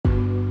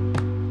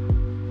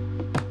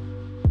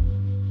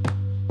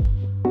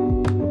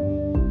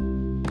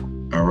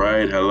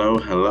right,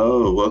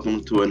 hello.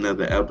 Welcome to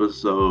another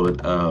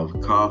episode of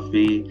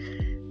Coffee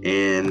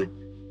and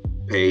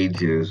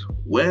Pages.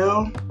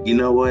 Well, you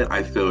know what?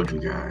 I failed you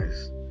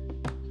guys.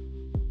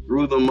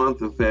 Through the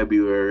month of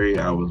February,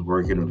 I was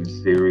working on a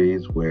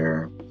series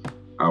where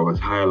I was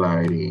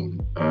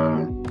highlighting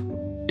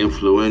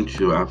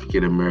influential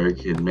African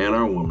American man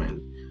or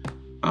woman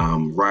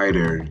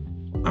writer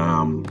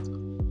um,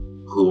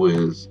 who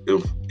is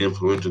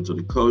influential to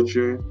the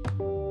culture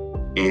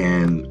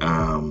and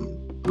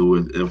who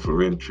was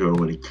influential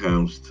when it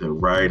comes to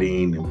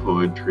writing and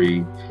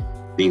poetry,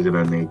 things of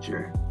that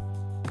nature.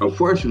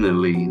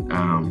 Unfortunately,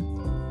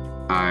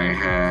 I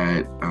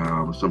had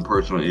some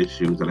personal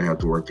issues that I had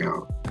to work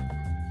out,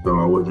 so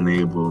I wasn't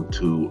able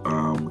to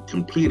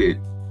complete it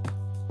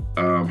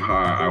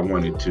how I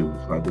wanted to.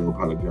 So I do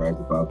apologize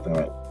about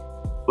that.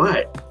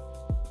 But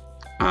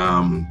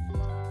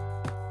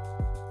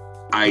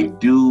I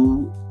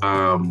do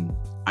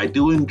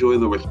enjoy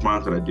the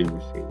response that I did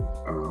receive.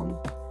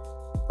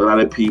 A lot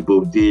of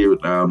people did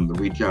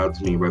reach out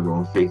to me, whether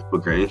on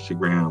Facebook or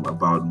Instagram,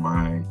 about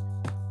my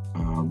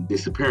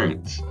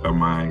disappearance or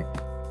my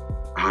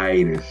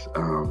hiatus.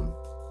 But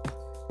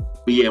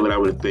I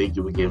want to thank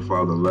you again for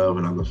all the love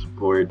and all the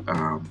support.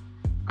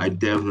 I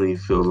definitely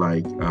feel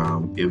like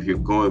if you're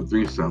going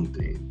through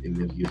something and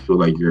if you feel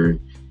like you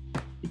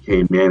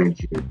can't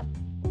manage it,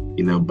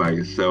 by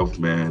yourself,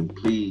 man,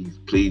 please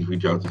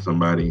reach out to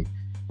somebody.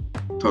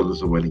 Talk to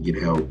someone to get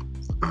help.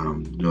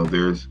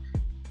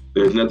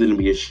 There's nothing to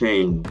be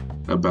ashamed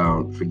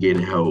about for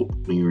getting help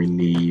when you're in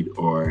need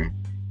or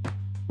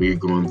when you're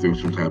going through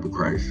some type of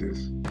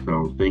crisis.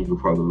 So thank you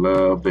for the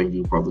love. Thank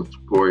you for the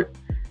support.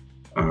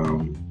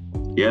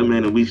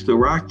 Man, and we still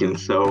rocking.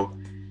 So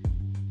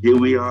here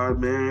we are,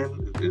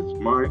 man. It's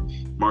March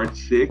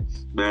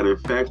 6th. Matter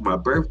of fact, my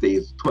birthday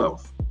is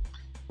 12th.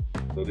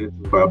 So this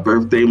is my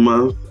birthday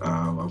month.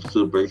 I'm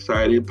super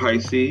excited.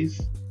 Pisces.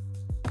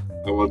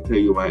 I won't tell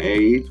you my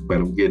age, but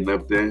I'm getting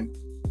up there.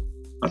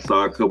 I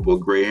saw a couple of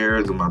gray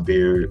hairs in my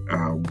beard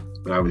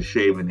when I was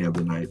shaving the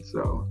other night.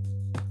 So,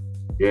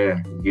 yeah,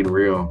 getting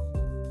real.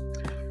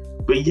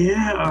 But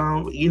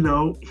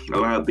a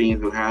lot of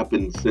things have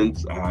happened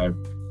since I've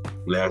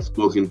last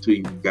spoken to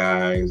you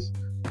guys.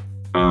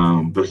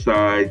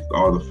 Besides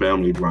all the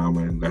family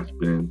drama that's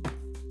been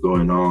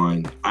going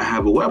on, I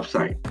have a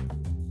website.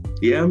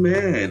 Yeah,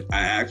 man,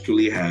 I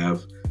actually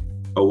have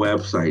a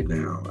website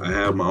now. I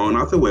have my own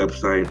author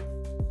website.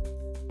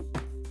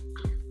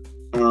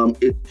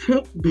 It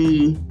took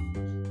me,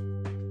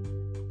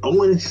 I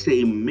want to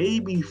say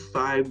maybe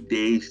 5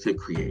 days to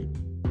create.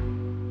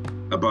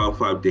 About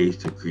 5 days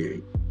to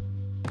create.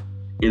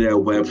 In that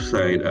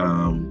website,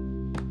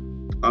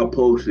 I'll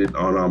post it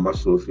on all my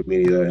social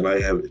media, and I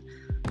have it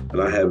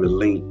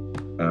linked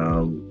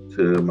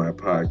to my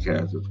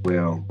podcast as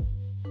well.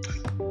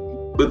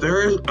 But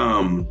there's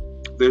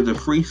a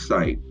free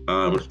site.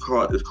 It's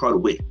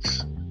called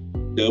Wix.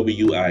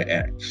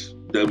 Wix.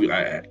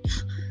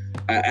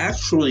 I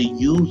actually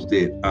used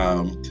it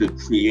to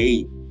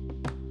create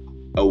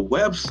a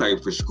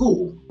website for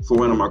school for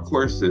one of my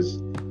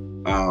courses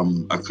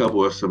a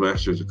couple of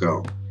semesters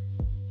ago.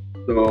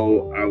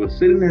 So I was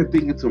sitting there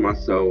thinking to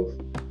myself,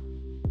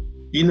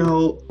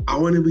 I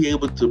want to be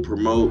able to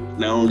promote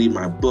not only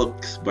my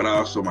books, but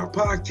also my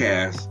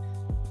podcast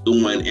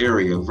in one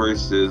area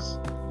versus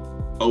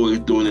always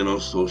doing it on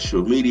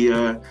social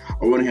media.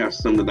 I want to have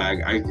something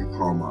that I can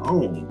call my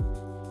own.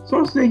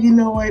 So I said, you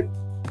know what?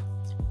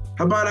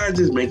 How about I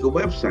just make a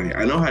website?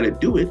 I know how to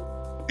do it.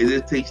 It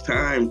just takes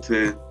time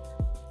to,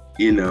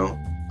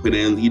 put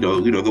in,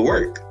 the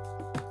work.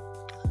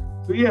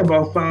 So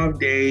about 5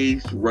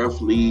 days,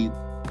 roughly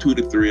 2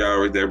 to 3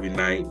 hours every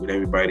night when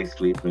everybody's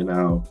sleeping,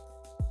 I'll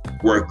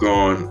work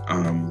on,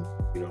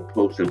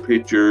 posting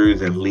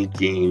pictures and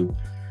linking,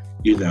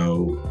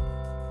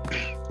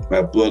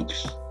 my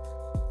books,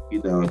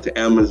 to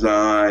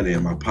Amazon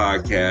and my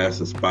podcast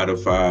to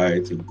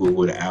Spotify, to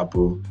Google, to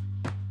Apple,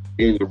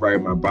 and to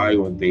write my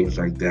bio and things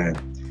like that.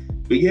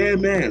 But yeah,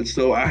 man,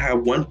 so I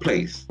have one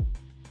place.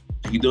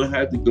 You don't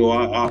have to go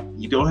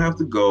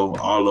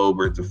all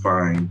over to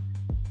find,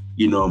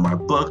 my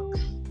books,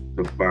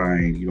 to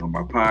find,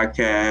 my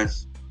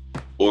podcast,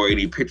 or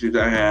any pictures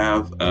I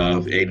have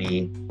of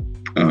any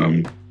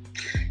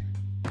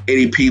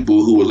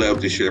people who would love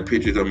to share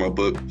pictures of my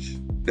books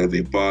that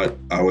they bought.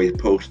 I always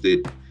post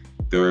it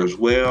there as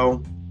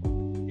well.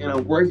 And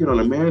I'm working on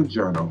a man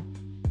journal.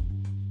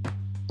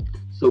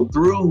 So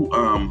through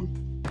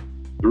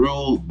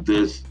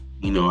this,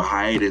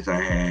 hiatus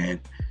I had,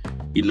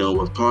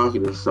 with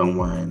talking to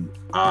someone,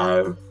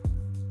 I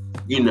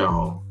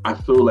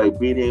feel like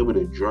being able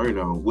to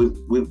journal with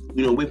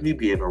me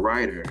being a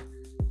writer.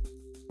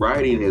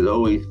 Writing has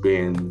always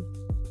been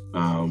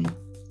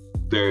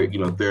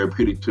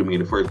therapeutic to me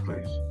in the first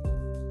place.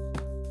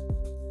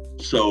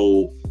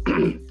 So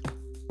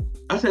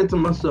I said to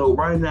myself,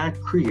 why not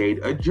create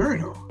a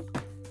journal?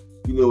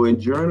 A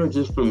journal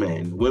just for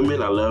men.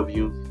 Women, I love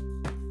you.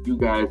 You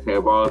guys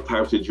have all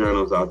types of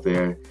journals out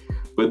there.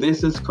 But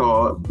this is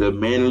called the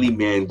Manly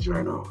Man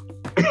Journal.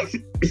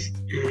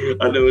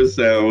 I know it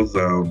sounds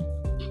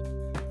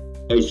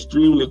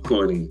extremely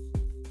corny.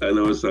 I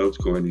know it sounds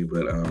corny,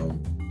 but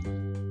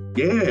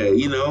yeah,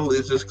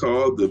 it's just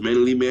called the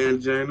Manly Man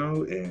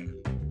Journal, and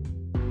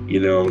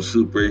I'm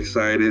super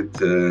excited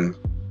to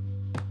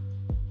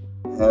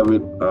have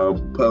it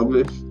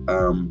published.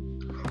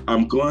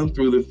 I'm going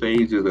through the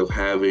phases of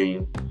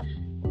having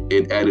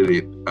it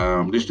edited,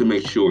 just to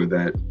make sure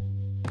that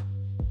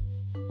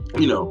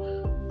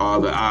all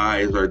the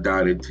I's are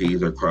dotted,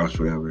 T's are crossed,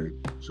 whatever.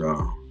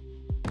 So,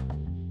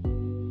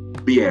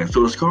 but yeah,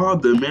 so it's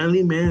called the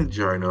Manly Man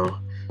Journal,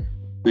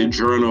 the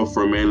journal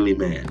for Manly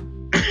Man.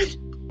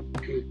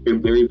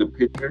 And there is a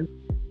picture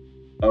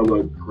of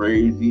a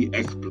crazy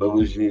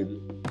explosion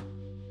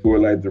for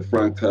like the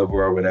front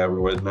cover or whatever,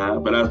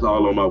 whatnot. But that's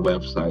all on my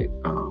website.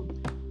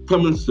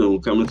 Coming soon.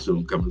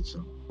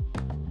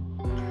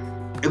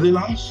 And then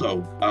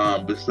also,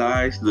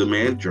 besides the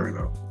Man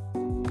Journal,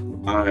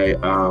 I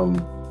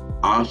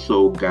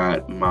also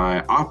got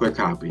my author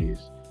copies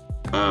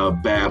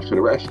of Babs to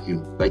the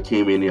Rescue that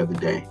came in the other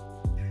day.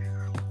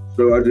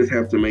 So I just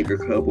have to make a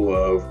couple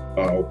of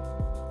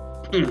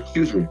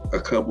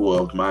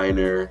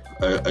minor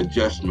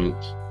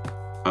adjustments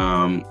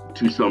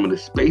to some of the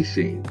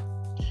spacing.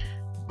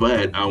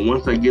 But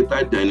once I get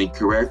that done and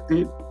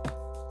corrected,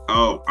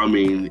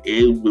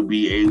 it will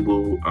be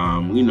able,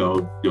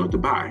 to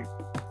buy.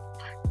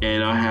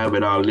 And I have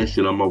it all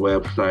listed on my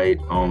website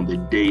on the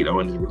date I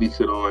want to release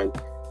it on.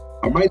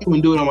 I might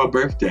even do it on my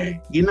birthday.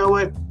 You know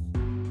what?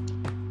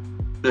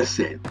 That's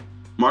it.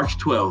 March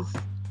 12th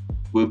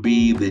will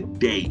be the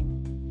date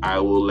I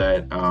will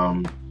let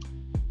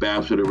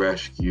Babs to the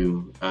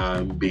Rescue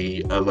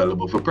be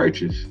available for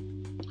purchase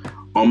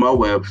on my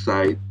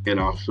website and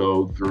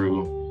also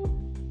through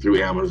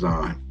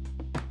Amazon.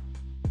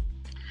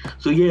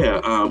 So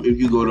yeah, if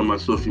you go to my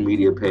social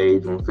media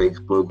page on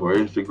Facebook or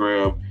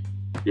Instagram,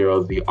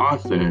 the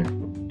author,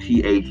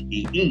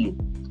 THEE,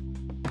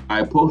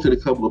 I posted a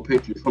couple of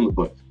pictures from the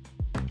book.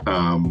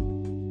 I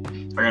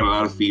got a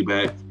lot of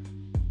feedback.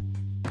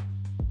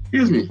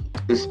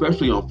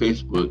 Especially on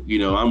Facebook.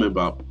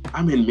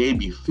 I'm in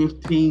maybe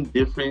 15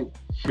 different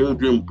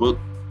children book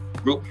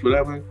groups,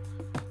 whatever.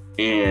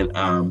 And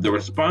the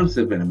response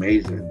has been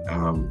amazing.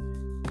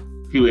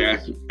 People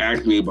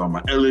ask me about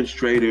my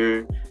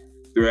illustrator.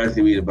 They're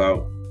asking me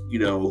about,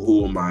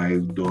 who am I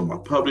doing my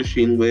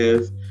publishing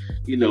with?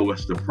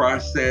 What's the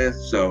process?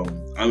 So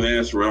I'm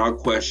answering all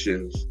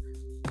questions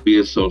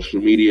via social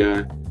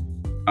media.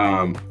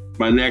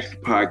 My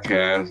next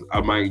podcast,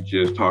 I might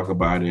just talk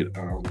about it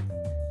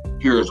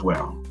here as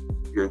well.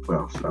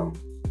 So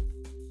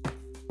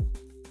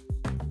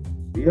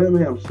yeah,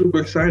 man, I'm super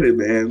excited,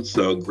 man.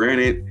 So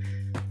granted,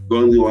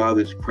 going through all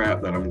this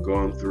crap that I'm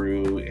going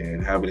through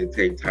and having to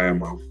take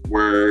time off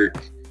work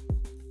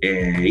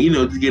and,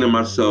 just getting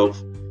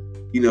myself,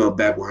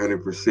 back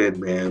 100%,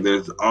 man.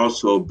 There's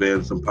also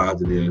been some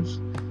positives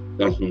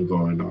that's been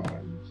going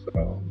on.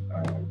 So,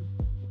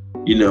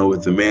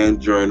 with the Man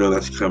Journal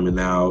that's coming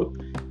out,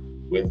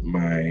 with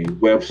my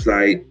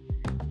website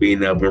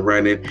being up and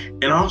running,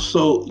 and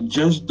also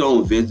just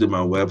don't visit my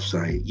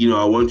website.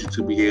 I want you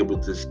to be able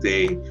to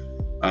stay,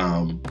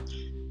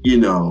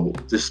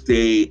 to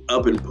stay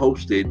up and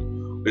posted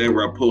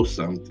whenever I post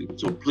something.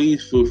 So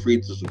please feel free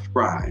to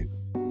subscribe.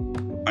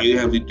 All you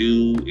have to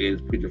do is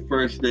put your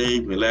first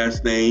name, your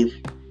last name,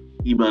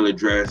 email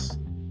address,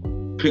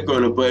 click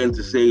on the button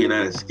to say you're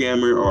not a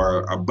scammer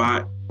or a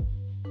bot,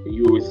 and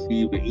you'll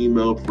receive an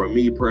email from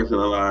me,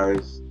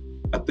 personalized,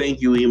 a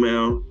thank you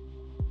email,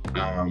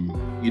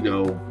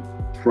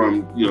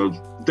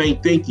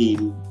 thanking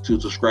you to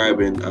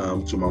subscribing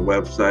to my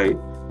website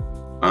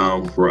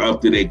for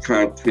up-to-date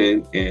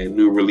content and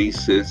new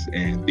releases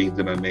and things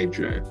of that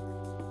nature.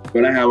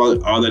 But I have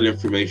all that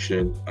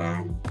information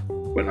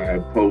when I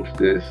post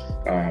this,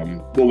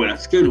 when I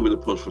schedule the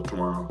post for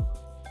tomorrow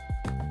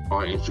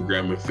on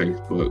Instagram and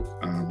Facebook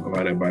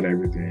about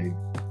everything.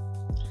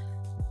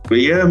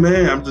 But yeah,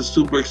 man, I'm just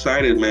super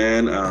excited,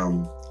 man.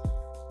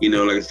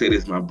 Like I said,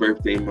 it's my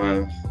birthday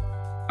month.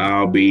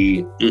 I'll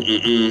be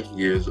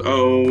years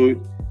old,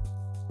 and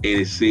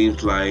it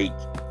seems like,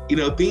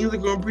 things are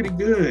going pretty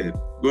good.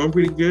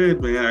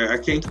 Man. I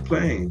can't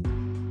complain.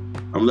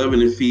 I'm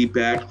loving the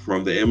feedback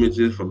from the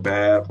images from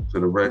Babs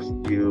to the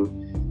Rescue.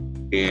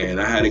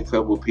 And I had a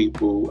couple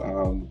people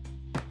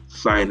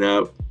sign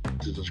up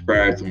to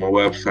subscribe to my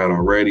website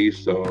already.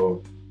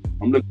 So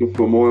I'm looking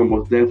for more,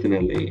 most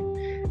definitely.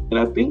 And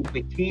I think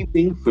the key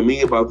thing for me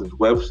about this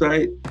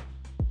website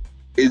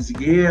is,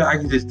 I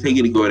can just take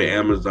it and go to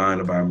Amazon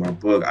and buy my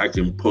book. I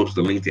can post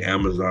a link to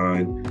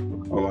Amazon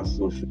on my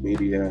social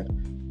media.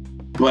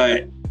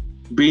 But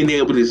being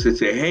able to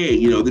say, hey,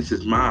 this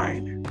is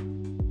mine.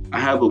 I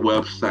have a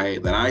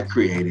website that I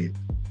created,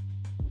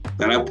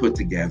 that I put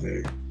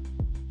together.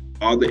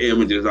 All the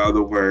images, all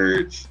the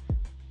words,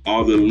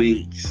 all the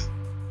links,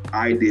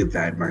 I did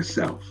that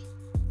myself.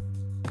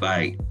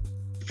 Like,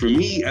 for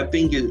me, I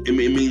think it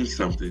means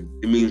something.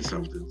 It means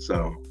something.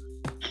 So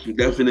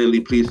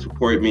definitely please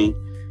support me.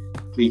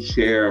 Please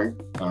share.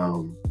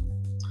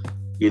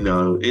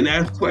 and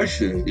ask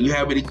questions. If you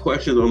have any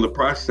questions on the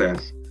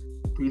process,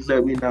 please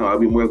let me know. I'll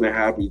be more than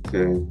happy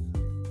to,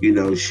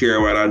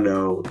 share what I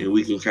know, and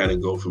we can kind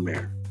of go from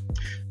there.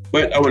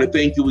 But I want to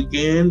thank you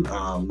again.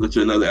 This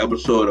is another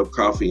episode of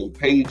Coffee and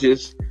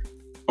Pages.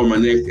 On my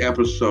next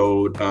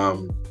episode, I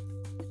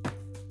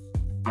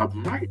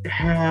might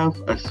have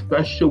a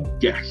special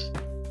guest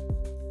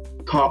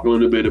talk a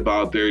little bit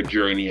about their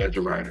journey as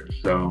a writer.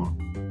 So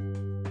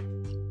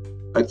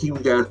I keep you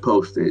guys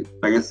posted.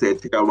 Like I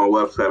said, check out my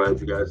website. I'll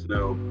let you guys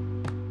know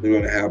they're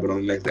going to happen on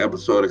the next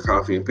episode of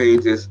Coffee and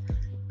Pages.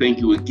 Thank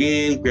you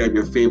again. Grab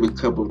your favorite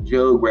cup of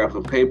Joe, grab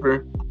some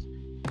paper.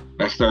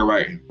 Let's start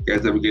writing. You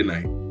guys have a good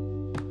night.